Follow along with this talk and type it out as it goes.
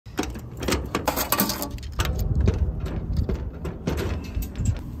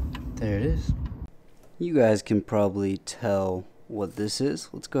There it is. You guys can probably tell what this is.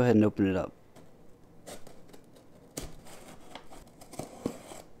 Let's go ahead and open it up.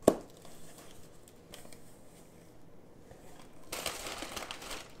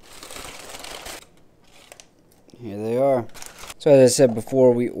 Here they are. So as I said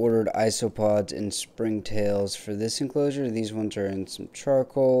before, we ordered isopods and springtails for this enclosure. These ones are in some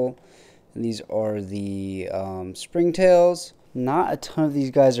charcoal, and these are the springtails. Not a ton of these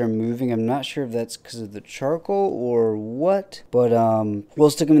guys are moving. I'm not sure if that's because of the charcoal or what, but we'll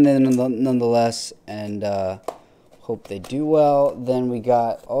stick them in there nonetheless, and hope they do well. Then we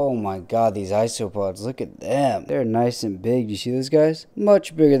got, oh my god, these isopods, look at them. They're nice and big. Do you see those guys?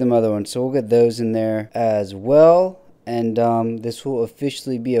 Much bigger than the other ones, so we'll get those in there as well, and this will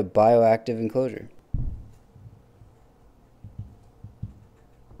officially be a bioactive enclosure.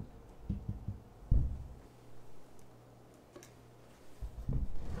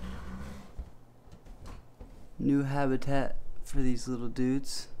 New habitat for these little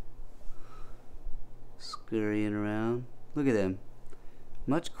dudes. Scurrying around. Look at them.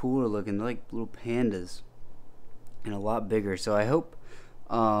 Much cooler looking. They're like little pandas. And a lot bigger. So I hope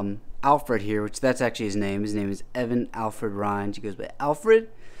Alfred here, which that's actually his name. His name is Evan Alfred Rhines. He goes by Alfred.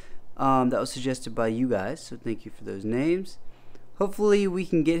 That was suggested by you guys. So thank you for those names. Hopefully we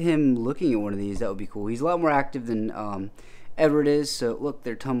can get him looking at one of these. That would be cool. He's a lot more active than Edward is. So look,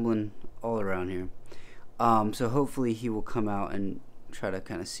 they're tumbling all around here. So hopefully he will come out and try to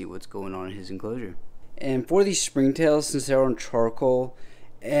kind of see what's going on in his enclosure. And for these springtails, since they're on charcoal,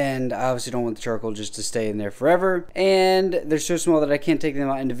 and I obviously don't want the charcoal just to stay in there forever, and they're so small that I can't take them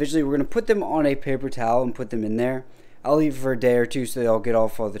out individually, we're going to put them on a paper towel and put them in there. I'll leave it for a day or two so they'll get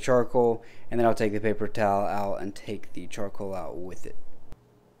off all the charcoal, and then I'll take the paper towel out and take the charcoal out with it.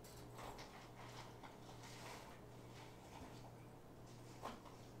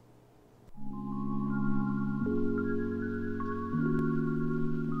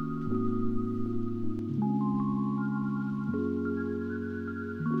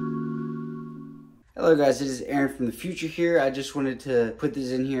 Hello guys, it is Aaron from the future here. I just wanted to put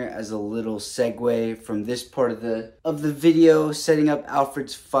this in here as a little segue from this part of the video, setting up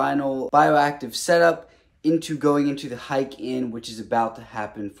Alfred's final bioactive setup into going into the hike in, which is about to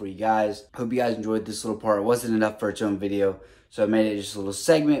happen for you guys. Hope you guys enjoyed this little part. It wasn't enough for its own video, so I made it just a little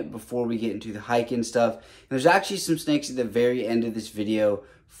segment before we get into the hike in stuff. And there's actually some snakes at the very end of this video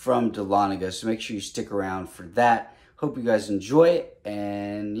from Dahlonega, so make sure you stick around for that. Hope you guys enjoy it,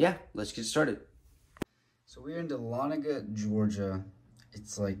 and yeah, let's get started. So we're in Dahlonega, Georgia.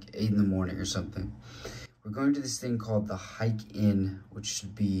 It's like 8 in the morning or something. We're going to this thing called the Hike In, which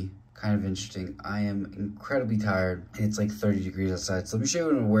should be kind of interesting. I am incredibly tired, and it's like 30 degrees outside. So let me show you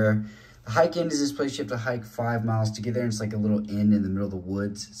what I'm wearing. The Hike In is this place you have to hike 5 miles to get there, and it's like a little inn in the middle of the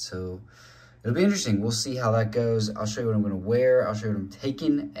woods. So it'll be interesting. We'll see how that goes. I'll show you what I'm going to wear. I'll show you what I'm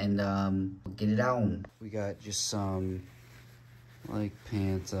taking, and we'll get it on. We got just some, like,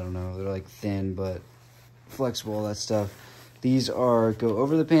 pants. I don't know. They're, like, thin, but flexible, all that stuff. These are go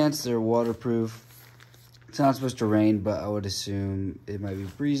over the pants. They're waterproof. It's not supposed to rain, but I would assume it might be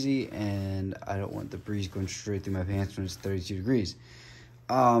breezy, and I don't want the breeze going straight through my pants when it's 32 degrees.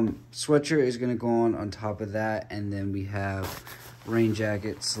 Sweatshirt is going to go on top of that, and then we have rain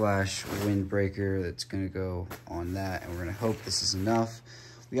jacket slash windbreaker that's going to go on that, and we're going to hope this is enough.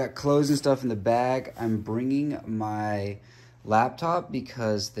 We got clothes and stuff in the bag. I'm bringing my laptop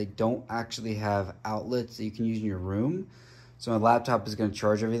because they don't actually have outlets that you can use in your room. So my laptop is going to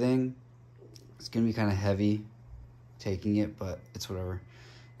charge everything. It's going to be kind of heavy taking it, but it's whatever.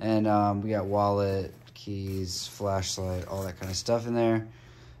 And we got wallet, keys, flashlight, all that kind of stuff in there.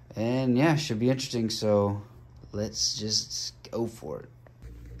 And yeah, should be interesting. So let's just go for it.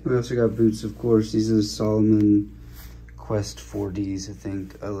 We also got boots, of course. These are the Solomon Quest 4Ds, I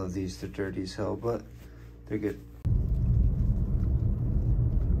think. I love these. They're dirty as hell, but they're good.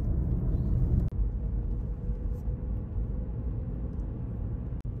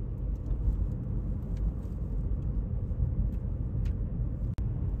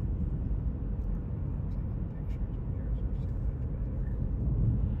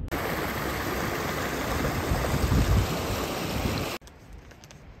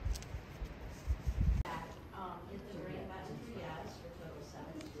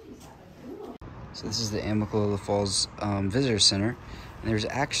 So this is the Amicalola Falls Visitor Center, and there's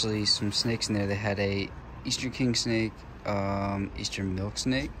actually some snakes in there. They had a Eastern king snake, Eastern milk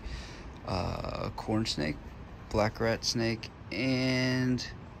snake, corn snake, black rat snake, and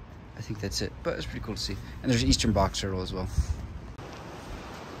I think that's it. But it's pretty cool to see. And there's an Eastern box turtle as well.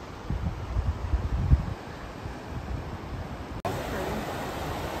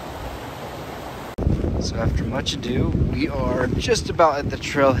 So after much ado, we are just about at the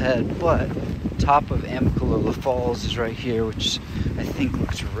trailhead, but top of Enclosure Falls is right here, which I think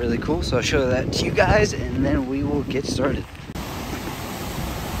looks really cool. So I'll show that to you guys and then we will get started.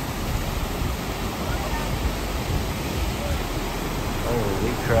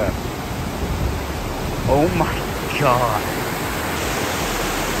 Holy crap. Oh my god.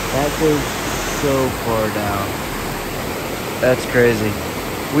 That goes so far down. That's crazy.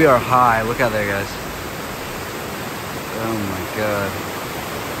 We are high. Look out there, guys. Oh my god.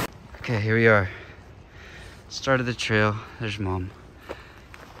 Okay, here we are. Start of the trail. There's Mom.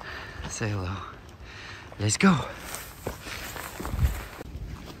 Say hello. Let's go.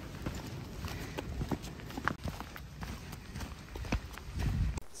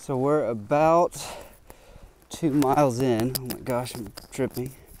 So we're about 2 miles in. Oh my gosh, I'm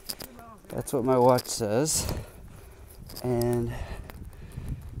tripping. That's what my watch says. And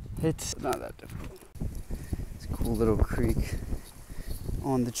it's not that difficult. It's a cool little creek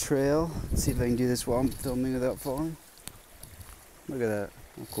on the trail. Let's see if I can do this while I'm filming without falling. Look at that.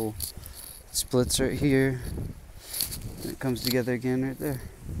 Oh, cool. It splits right here. And it comes together again right there.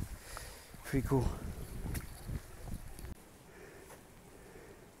 Pretty cool.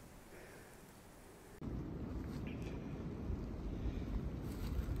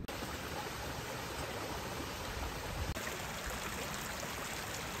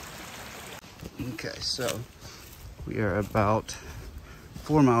 Okay, so we are about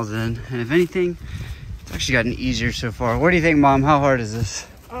 4 miles in, and if anything, it's actually gotten easier so far. What do you think, Mom? How hard is this?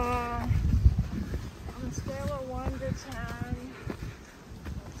 On a scale of 1 to 10.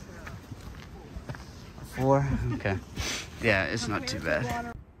 4? Okay. Yeah, it's not too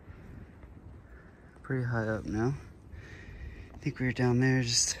bad. Pretty high up now. I think we were down there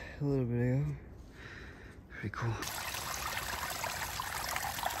just a little bit ago. Pretty cool.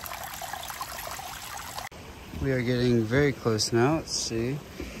 We are getting very close now. Let's see.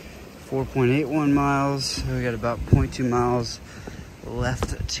 4.81 miles. We got about 0.2 miles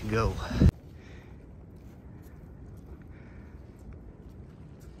left to go.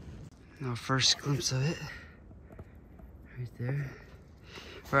 Now, first glimpse of it. Right there.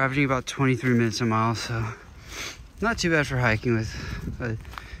 We're averaging about 23 minutes a mile, so not too bad for hiking with a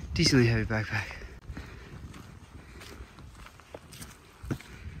decently heavy backpack.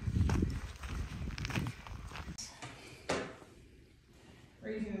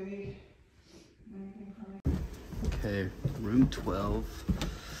 Okay, room 12.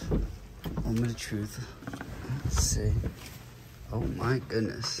 Moment of truth. Let's see. Oh my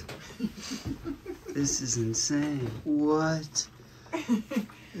goodness. This is insane. What?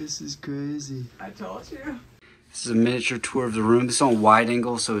 This is crazy. I told you. This is a miniature tour of the room. This is on wide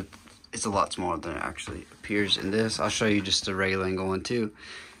angle, so it's a lot smaller than it actually appears in this. I'll show you just a regular angle one too.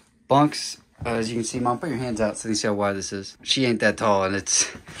 Bunks, as you can see, Mom, put your hands out so you can see how wide this is. She ain't that tall, and it's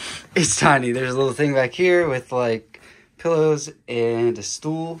tiny. There's a little thing back here with like pillows and a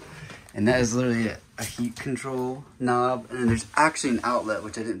stool, and that is literally a heat control knob. And then there's actually an outlet,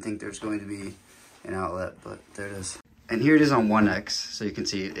 which I didn't think there was going to be an outlet, but there it is. And here it is on 1X, so you can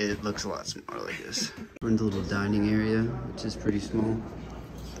see it looks a lot smaller like this. We're in the little dining area, which is pretty small.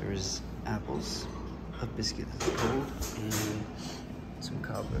 There's apples, a biscuit that's cold, and some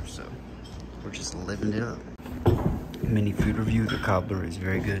cobbler, so we're just living it up. Mini food review, the cobbler is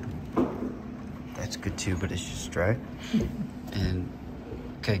very good. That's good too, but it's just dry. And,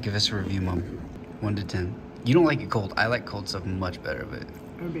 okay, give us a review, Mom. 1 to 10. You don't like it cold. I like cold stuff much better, but...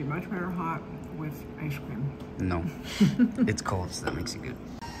 It would be much better hot with ice cream. No, it's cold, so that makes it good.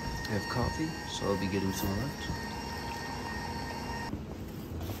 I have coffee, so I'll be getting some of that.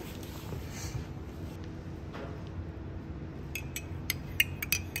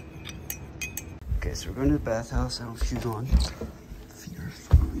 Okay, so we're going to the bathhouse. I don't have shoes on. Feet are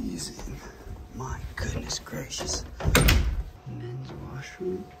freezing. My goodness gracious. Men's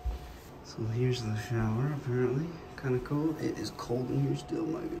washroom. So here's the shower, apparently. Kind of cool. It is cold in here still,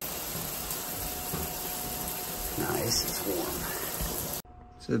 my goodness. Nice, it's warm.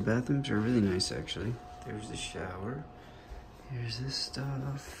 So the bathrooms are really nice, actually. There's the shower. Here's this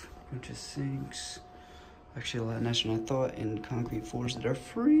stuff. Bunch of sinks. Actually, a lot nicer than I thought, and concrete floors that are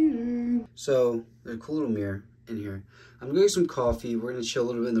freezing. So there's a cool little mirror in here. I'm gonna get some coffee. We're gonna chill a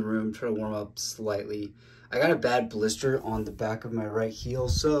little bit in the room, try to warm up slightly. I got a bad blister on the back of my right heel,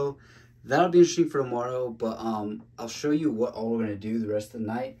 so that'll be interesting for tomorrow. But I'll show you what all we're gonna do the rest of the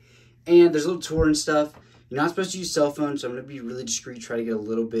night. And there's a little tour and stuff. You're not supposed to use cell phones, so I'm gonna be really discreet, try to get a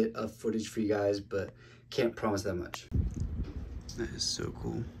little bit of footage for you guys, but can't promise that much. That is so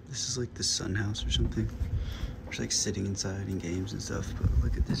cool. This is like the sun house or something. It's like sitting inside in games and stuff, but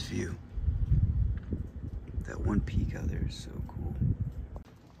look at this view. That one peak out there is so cool.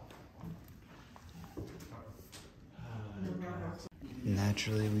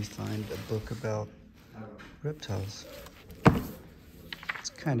 Naturally, we find a book about reptiles. It's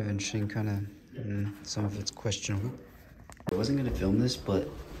kind of interesting, kind of, some of it's questionable. I wasn't gonna film this, but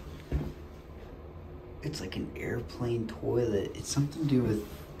it's like an airplane toilet. It's something to do with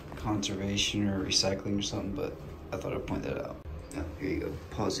conservation or recycling or something, but I thought I'd point that out. Oh, here you go.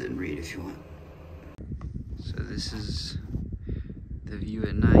 Pause it and read if you want. So this is the view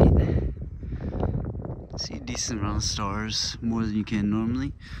at night. See a decent amount of stars, more than you can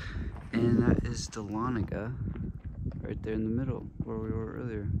normally. And that is Dahlonega, right there in the middle, where we were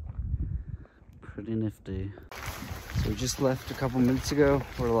earlier. Pretty nifty. So we just left a couple minutes ago.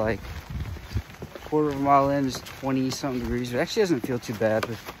 We're like a quarter of a mile in, it's 20-something degrees. It actually doesn't feel too bad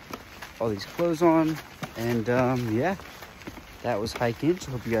with all these clothes on. And yeah, that was hiking,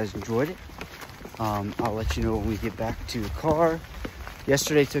 so hope you guys enjoyed it. I'll let you know when we get back to the car.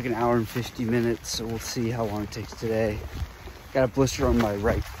 Yesterday took an hour and 50 minutes, so we'll see how long it takes today. Got a blister on my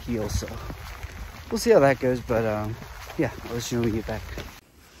right heel, so we'll see how that goes. But yeah, I'll let you know when we get back.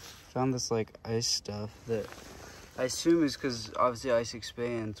 Found this like ice stuff that I assume is because obviously ice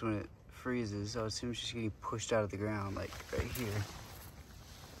expands when it freezes, so I assume it's just getting pushed out of the ground, like right here.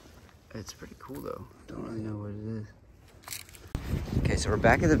 It's pretty cool though. Don't really know what it is. Okay, so we're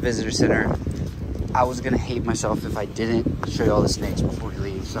back at the visitor center. I was gonna hate myself if I didn't show you all the snakes before we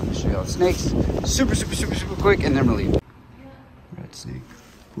leave, so I'm gonna show you all the snakes super quick, and then we'll leave. Red snake,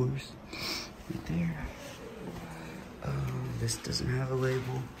 of course, right there. This doesn't have a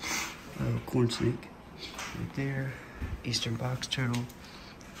label. Corn snake, right there. Eastern box turtle,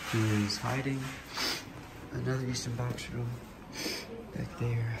 who is hiding. Another eastern box turtle, back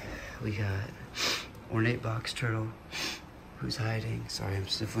there. We got ornate box turtle, who's hiding. Sorry, I'm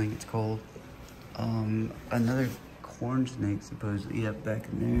sniffling, it's cold. Another corn snake, supposedly, yep, back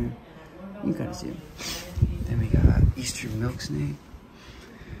in there. You can kind of see him. Then we got eastern milk snake,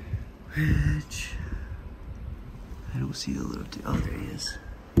 which I don't see the little dude. Oh, there he is.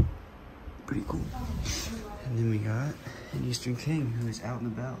 Pretty cool. And then we got an eastern king who is out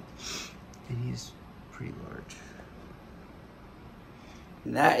and about, and he's pretty large.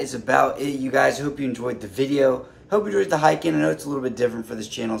 And that is about it, you guys. I hope you enjoyed the video. Hope you enjoyed the hiking. I know it's a little bit different for this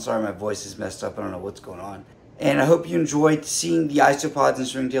channel. Sorry, my voice is messed up. I don't know what's going on. And I hope you enjoyed seeing the isopods and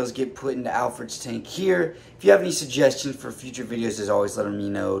stringtails get put into Alfred's tank here. If you have any suggestions for future videos, as always, let me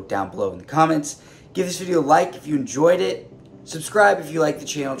know down below in the comments. Give this video a like if you enjoyed it. Subscribe if you like the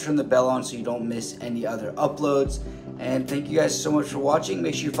channel. Turn the bell on so you don't miss any other uploads. And thank you guys so much for watching.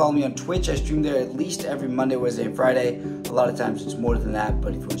 Make sure you follow me on Twitch. I stream there at least every Monday, Wednesday, and Friday. A lot of times it's more than that,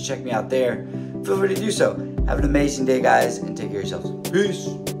 but if you want to check me out there, feel free to do so. Have an amazing day, guys, and take care of yourselves. Peace.